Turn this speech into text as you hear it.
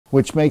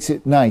which makes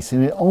it nice.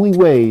 And it only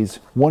weighs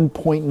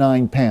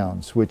 1.9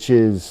 pounds, which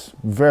is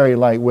very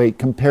lightweight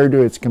compared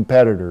to its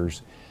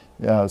competitors.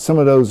 Some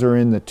of those are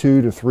in the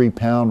 2 to 3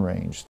 pound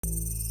range.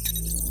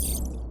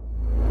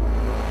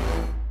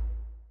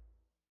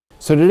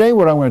 So today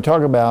what I'm going to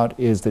talk about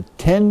is the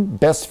 10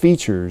 best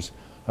features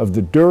of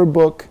the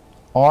Durabook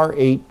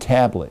R8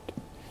 tablet.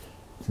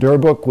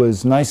 Durabook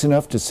was nice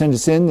enough to send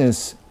us in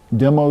this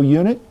demo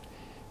unit.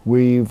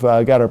 We've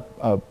got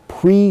a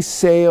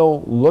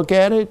pre-sale look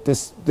at it.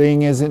 This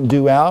thing isn't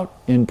due out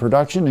in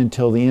production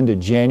until the end of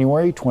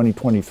January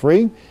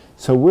 2023.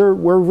 So we're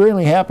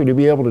really happy to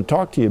be able to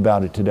talk to you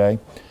about it today.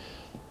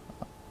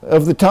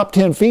 Of the top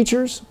 10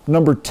 features,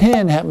 number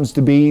 10 happens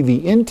to be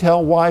the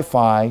Intel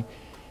Wi-Fi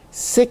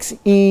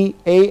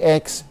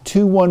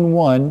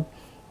 6E-AX211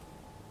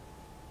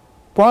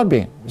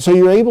 broadband. So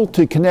you're able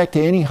to connect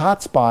to any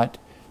hotspot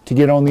to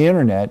get on the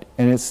internet,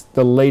 and it's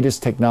the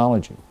latest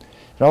technology.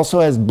 It also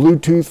has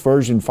Bluetooth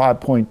version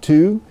 5.2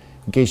 in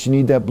case you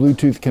need that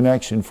Bluetooth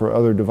connection for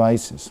other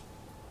devices.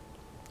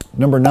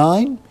 Number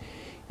 9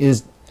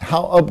 is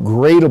how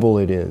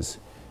upgradable it is.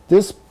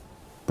 This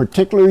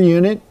particular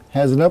unit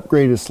has an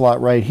upgraded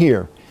slot right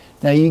here.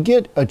 Now you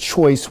get a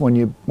choice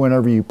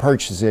whenever you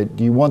purchase it.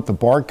 Do you want the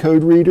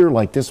barcode reader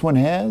like this one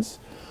has,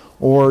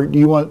 or do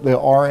you want the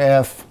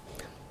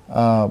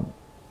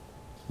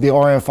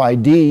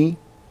RFID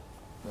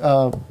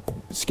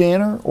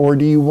scanner, or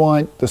do you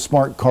want the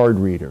smart card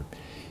reader?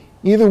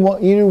 Either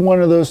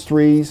one of those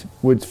three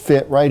would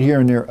fit right here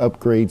in their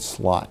upgrade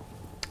slot.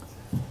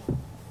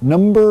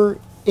 Number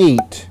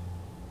 8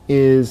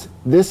 is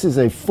this is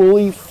a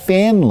fully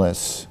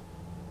fanless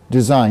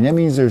design. That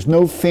means there's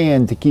no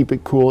fan to keep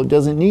it cool. It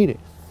doesn't need it.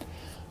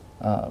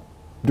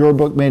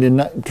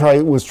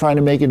 Durabook was trying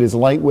to make it as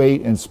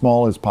lightweight and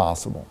small as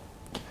possible.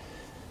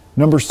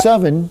 Number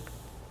 7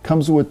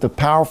 comes with the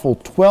powerful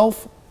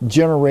 12th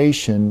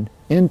generation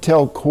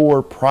Intel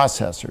Core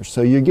processor.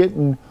 So you're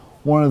getting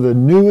one of the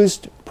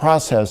newest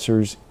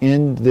processors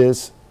in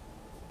this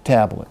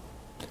tablet.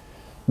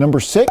 Number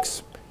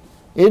 6,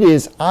 it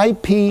is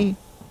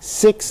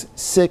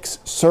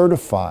IP66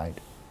 certified.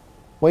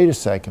 Wait a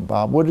second,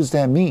 Bob, what does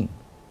that mean?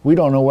 We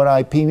don't know what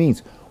IP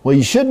means. Well,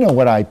 you should know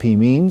what IP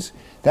means.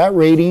 That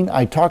rating,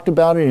 I talked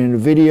about it in a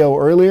video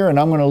earlier, and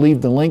I'm going to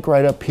leave the link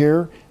right up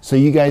here so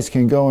you guys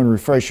can go and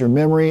refresh your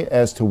memory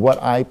as to what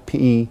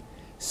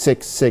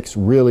IP66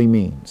 really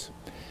means.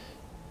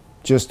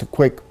 Just a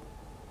quick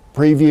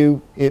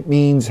preview, it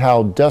means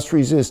how dust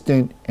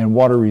resistant and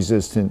water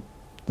resistant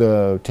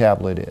the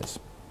tablet is.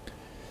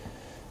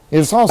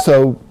 It's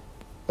also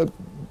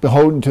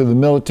beholden to the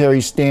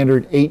military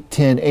standard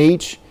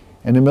 810H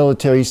and the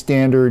military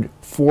standard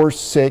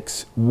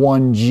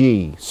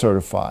 461g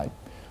certified,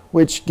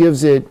 which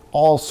gives it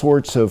all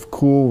sorts of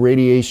cool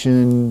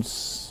radiation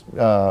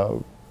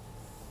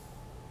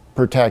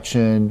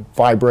protection,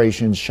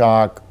 vibration,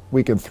 shock.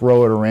 We can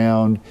throw it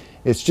around.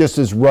 It's just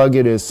as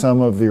rugged as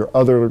some of your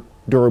other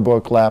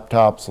Durabook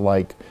laptops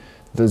like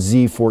the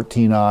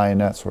Z14i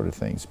and that sort of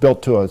thing. It's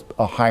built to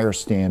a higher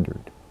standard.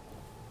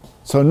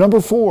 So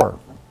number 4,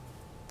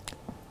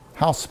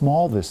 how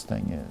small this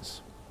thing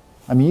is.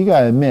 I mean, you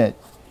gotta admit,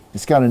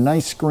 it's got a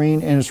nice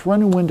screen and it's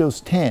running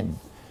Windows 10.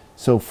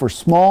 So for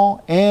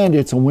small, and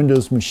it's a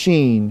Windows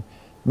machine,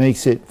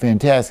 makes it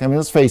fantastic. I mean,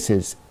 let's face it,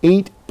 it's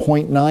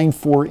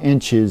 8.94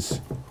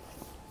 inches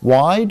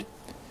wide,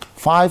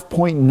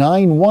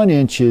 5.91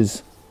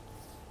 inches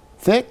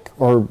thick,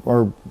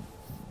 or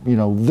you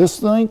know,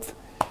 this length,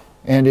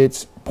 and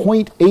it's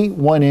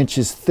 0.81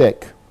 inches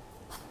thick,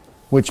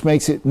 which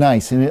makes it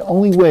nice. And it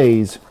only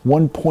weighs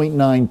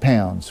 1.9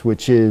 pounds,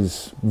 which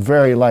is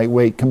very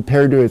lightweight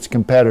compared to its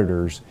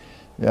competitors.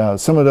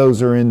 Some of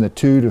those are in the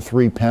 2 to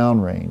 3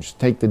 pound range.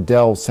 Take the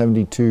Dell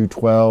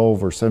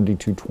 7212 or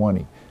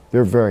 7220.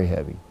 They're very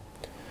heavy.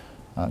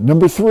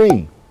 Number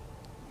 3,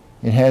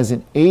 it has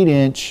an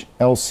 8-inch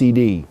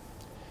LCD.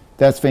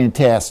 That's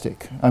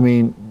fantastic. I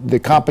mean, the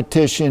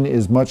competition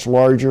is much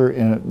larger,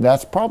 and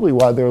that's probably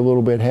why they're a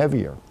little bit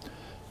heavier.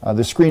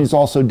 The screen is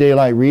also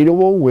daylight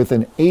readable with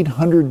an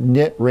 800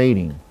 nit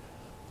rating.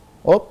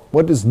 Oh,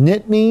 what does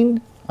nit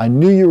mean? I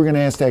knew you were going to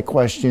ask that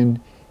question,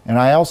 and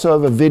I also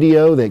have a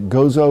video that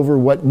goes over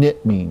what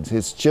nit means.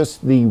 It's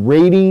just the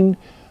rating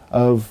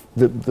of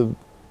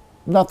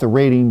not the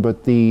rating,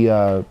 but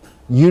the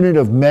unit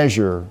of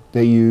measure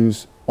they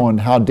use on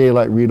how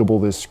daylight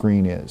readable this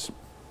screen is.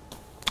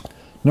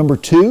 Number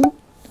 2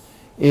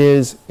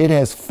 is it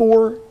has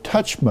 4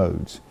 touch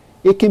modes.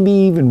 It can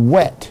be even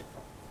wet,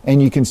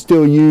 and you can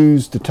still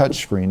use the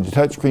touchscreen. The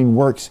touchscreen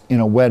works in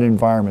a wet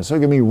environment. So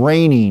it can be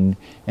raining,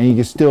 and you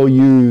can still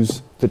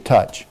use the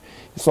touch.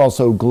 It's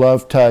also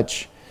glove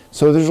touch.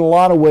 So there's a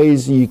lot of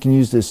ways that you can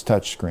use this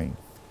touchscreen.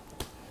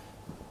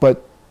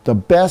 But the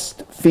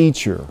best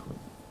feature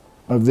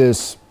of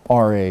this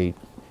R8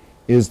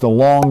 is the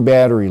long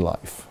battery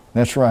life.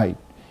 That's right.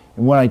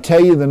 And when I tell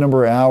you the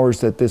number of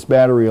hours that this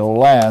battery will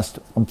last,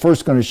 I'm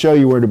first going to show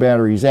you where the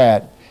battery's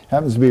at. It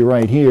happens to be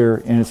right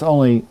here, and it's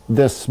only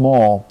this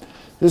small.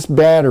 This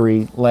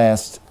battery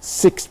lasts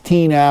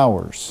 16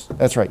 hours.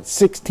 That's right,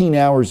 16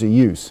 hours of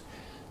use.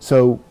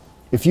 So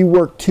if you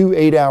work 2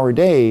 8-hour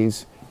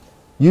days,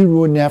 you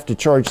wouldn't have to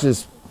charge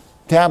this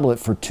tablet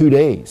for 2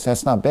 days.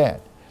 That's not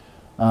bad.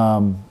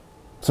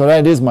 So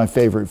that is my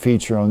favorite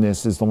feature on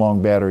this, is the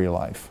long battery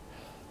life.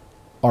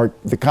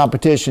 The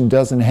competition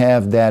doesn't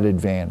have that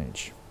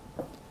advantage.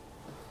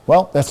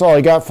 Well, that's all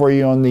I got for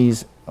you on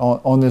this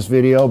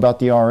video about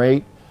the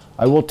R8.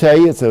 I will tell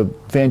you, it's a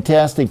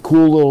fantastic,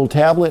 cool little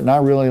tablet, and I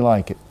really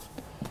like it.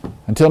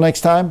 Until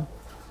next time,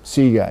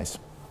 see you guys.